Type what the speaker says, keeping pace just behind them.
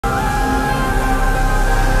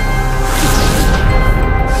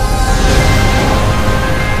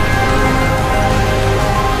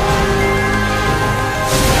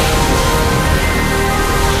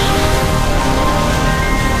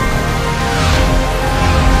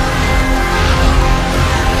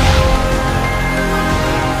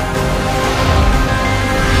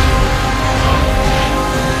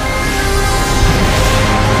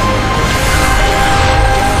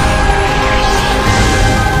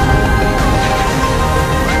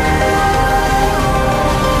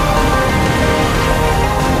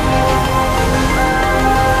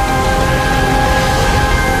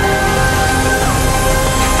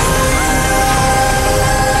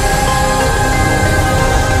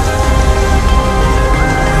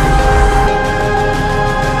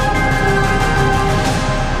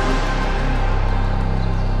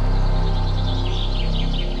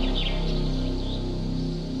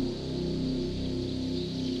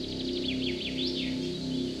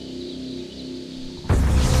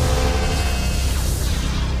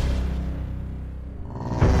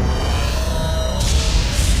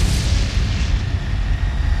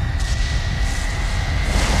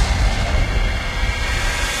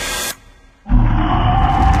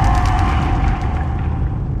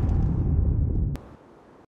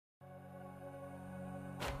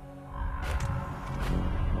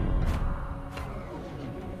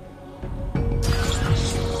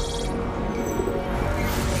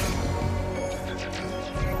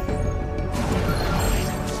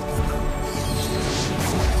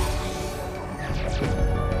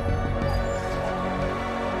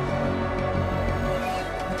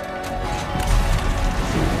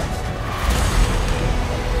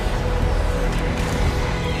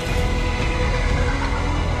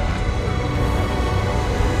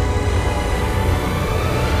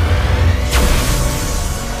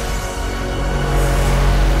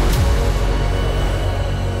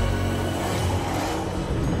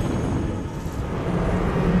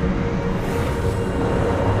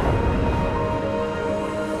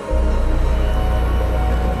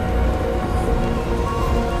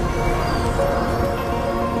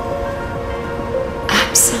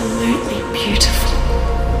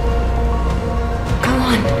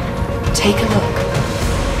Take a look.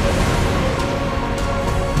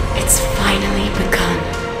 It's finally begun.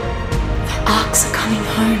 The arcs are coming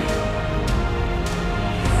home.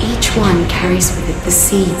 Each one carries with it the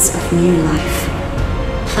seeds of new life.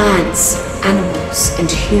 Plants, animals,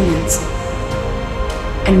 and humans.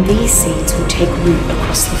 And these seeds will take root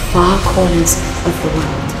across the far corners of the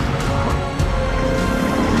world.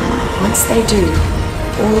 Once they do,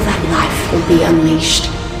 all that life will be unleashed.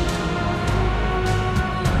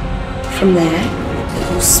 From there,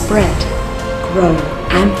 it will spread, grow,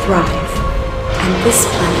 and thrive. And this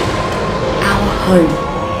planet, our home,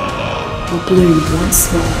 will bloom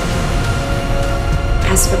once more.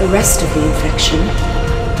 As for the rest of the infection,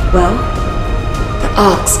 well, the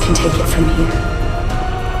arcs can take it from here.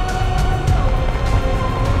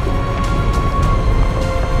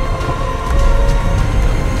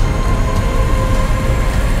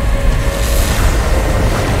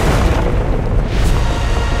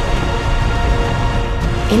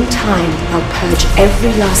 In time, I'll purge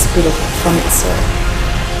every last bit of it from its soul.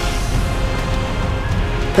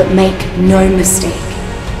 But make no mistake,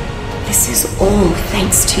 this is all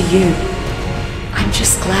thanks to you. I'm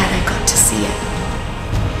just glad I got to see it.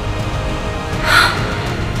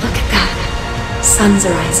 Look at that. Sun's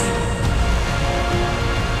rising.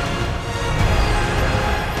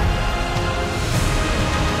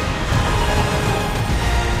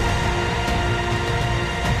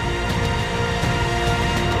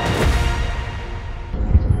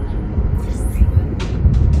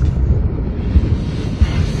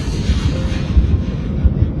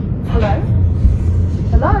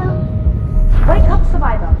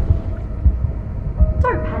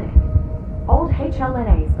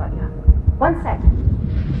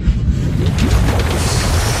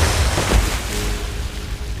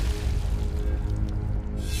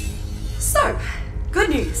 So, good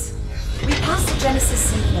news. We passed the Genesis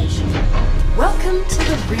simulation. Welcome to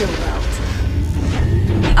the real world.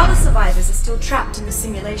 The other survivors are still trapped in the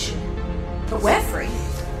simulation, but we're free.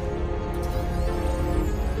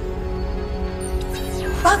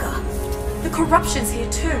 Bugger! The corruption's here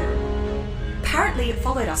too. Apparently it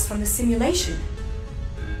followed us from the simulation.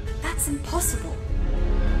 That's impossible.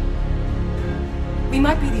 We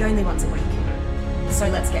might be the only ones awake. So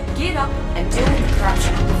let's get geared up and deal with the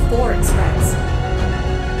corruption before it spreads.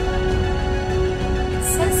 It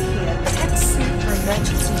says here, tech suit for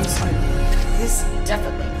emergency use only. This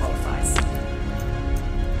definitely qualifies.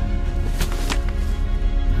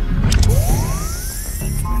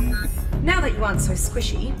 Now that you aren't so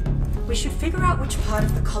squishy, we should figure out which part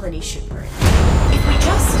of the colony ship we're in. If we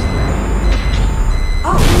just...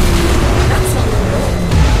 Oh, that's not good at all.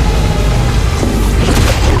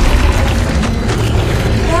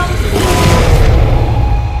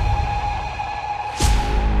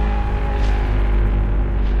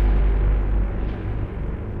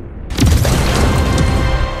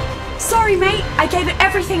 Sorry, mate. I gave it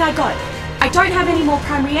everything I got. I don't have any more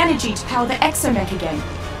primary energy to power the exomech again.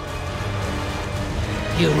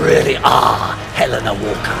 You really are Helena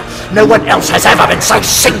Walker. No one else has ever been so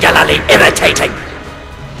singularly irritating.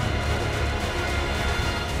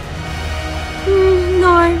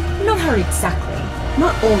 No, not her exactly.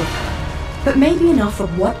 Not all of her. But maybe enough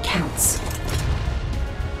of what counts.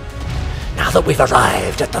 Now that we've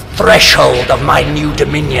arrived at the threshold of my new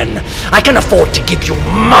dominion, I can afford to give you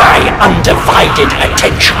my undivided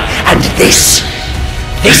attention. And this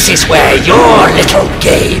is where your little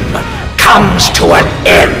game comes to an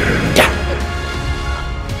end.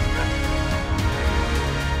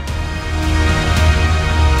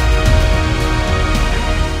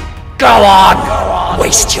 Go on,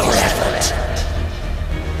 waste your effort.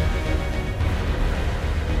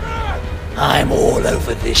 I'm all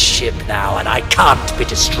over this ship now, and I can't be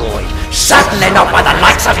destroyed. Certainly not by the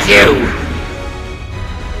likes of you!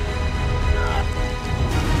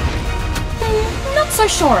 Not so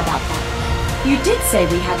sure about that. You did say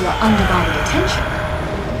we had your undivided attention.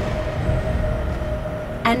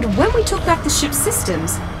 And when we took back the ship's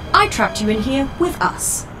systems, I trapped you in here with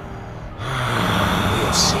us.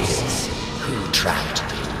 We'll see who trapped me.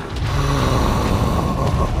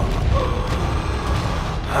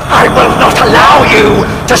 I will not allow you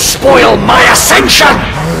to spoil my ascension!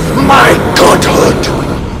 My godhood!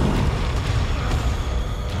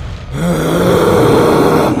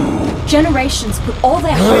 Generations put all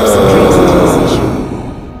their hopes and dreams into this issue.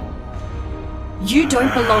 You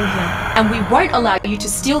don't belong here, and we won't allow you to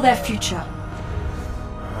steal their future.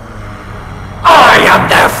 I am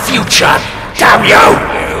their future, damn you!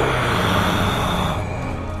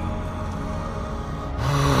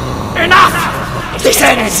 Enough! This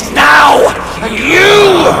ends now! And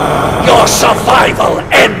your survival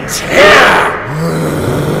ends here!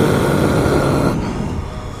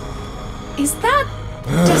 Is that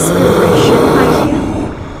desperation I hear?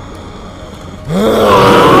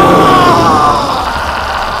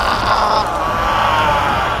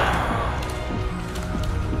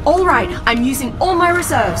 All right, I'm using all my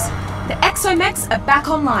reserves. The exomechs are back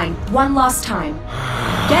online, one last time.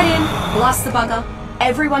 Get in, blast the bugger,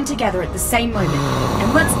 everyone together at the same moment,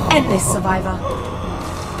 and let's end this, Survivor.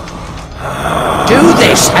 Do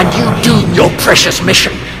this, and you do your precious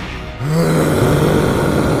mission.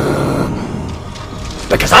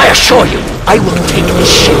 Because I assure you, I will take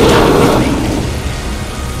this ship down with me.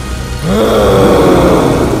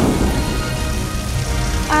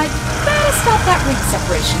 I'd better stop that rig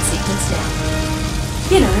separation sequence now.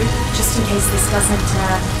 You know, just in case this doesn't,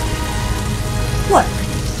 work.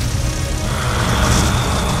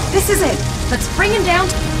 This is it. Let's bring him down.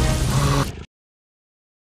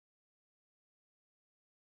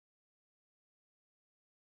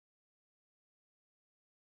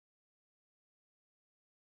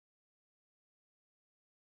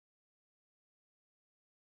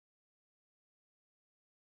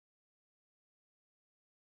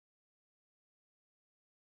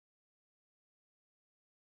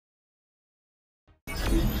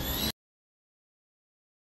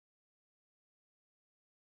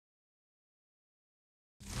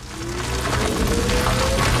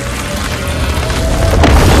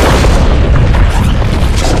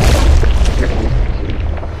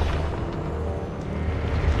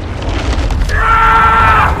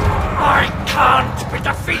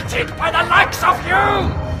 Defeated by the likes of you!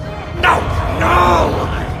 No, no!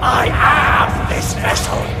 I have this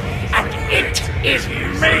vessel, and it is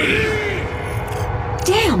me!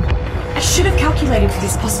 Damn! I should have calculated for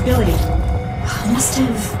this possibility. I must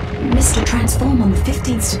have missed a transform on the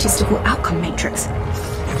 15th statistical outcome matrix.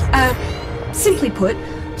 Simply put,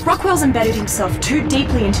 Rockwell's embedded himself too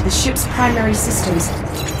deeply into the ship's primary systems.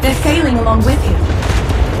 They're failing along with him.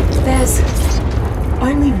 There's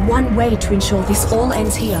only one way to ensure this all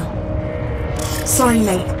ends here. Sorry,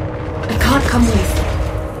 mate. I can't come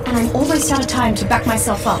with. And I'm almost out of time to back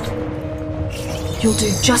myself up. You'll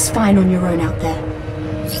do just fine on your own out there.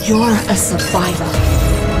 You're a survivor.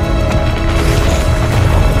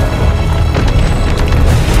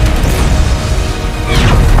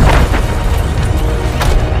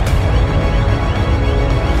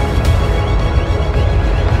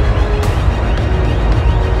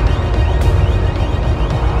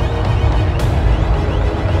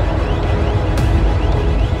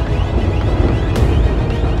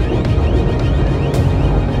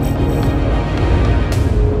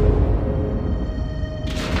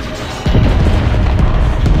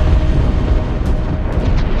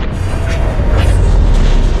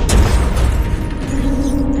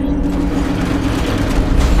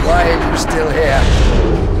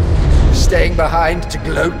 Behind to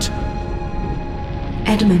gloat?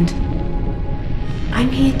 Edmund, I'm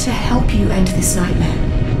here to help you end this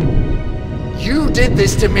nightmare. You did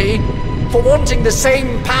this to me for wanting the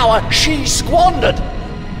same power she squandered.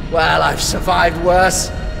 Well, I've survived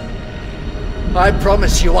worse. I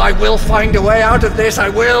promise you, I will find a way out of this, I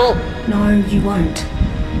will! No, you won't.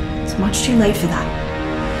 It's much too late for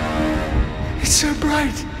that. It's so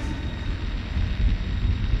bright.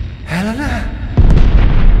 Helena?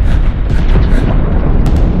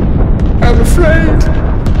 I'm afraid.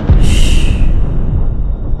 Shh.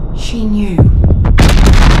 She knew.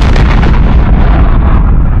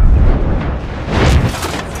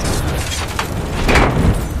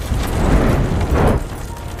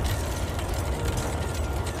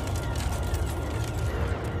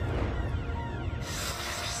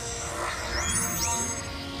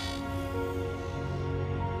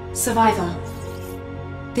 Survivor,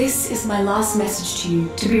 this is my last message to you,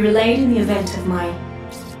 to be relayed in the event of my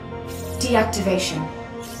deactivation.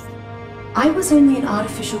 I was only an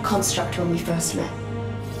artificial construct when we first met.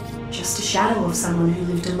 Just a shadow of someone who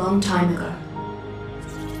lived a long time ago.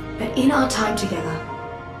 But in our time together,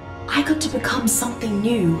 I got to become something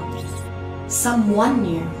new. Someone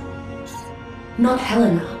new. Not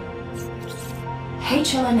Helena.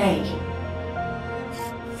 HLNA.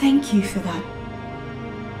 Thank you for that.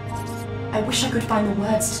 I wish I could find the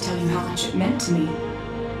words to tell you how much it meant to me.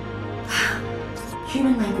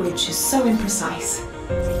 Human language is so imprecise.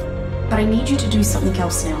 But I need you to do something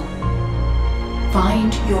else now.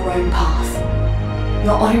 Find your own path.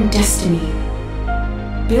 Your own destiny.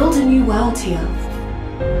 Build a new world here.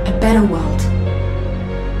 A better world.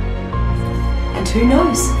 And who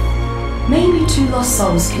knows? Maybe two lost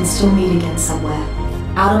souls can still meet again somewhere.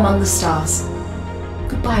 Out among the stars.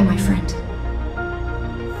 Goodbye, my friend.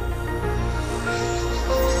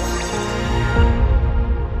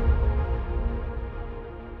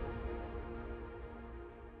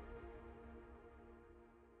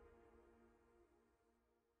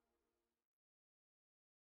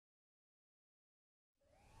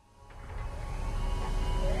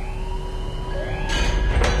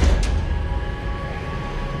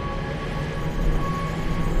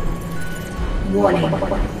 Warning.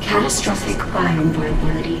 Catastrophic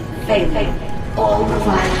bioinviolability. Failing. All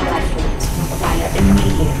revived life forms require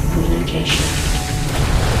immediate relocation.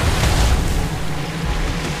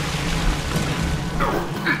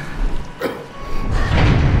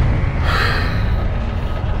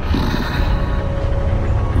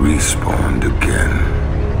 Respawned again.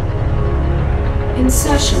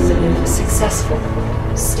 Insertion maneuver successful.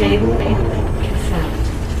 Stable orbit confirmed.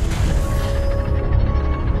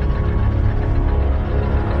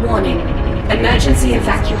 Warning. Emergency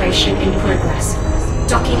evacuation in progress.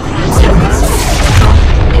 Docking clamps released. Drop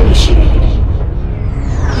initiated.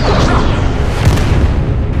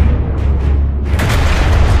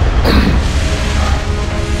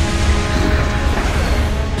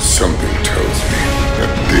 Something tells me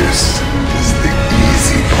that this is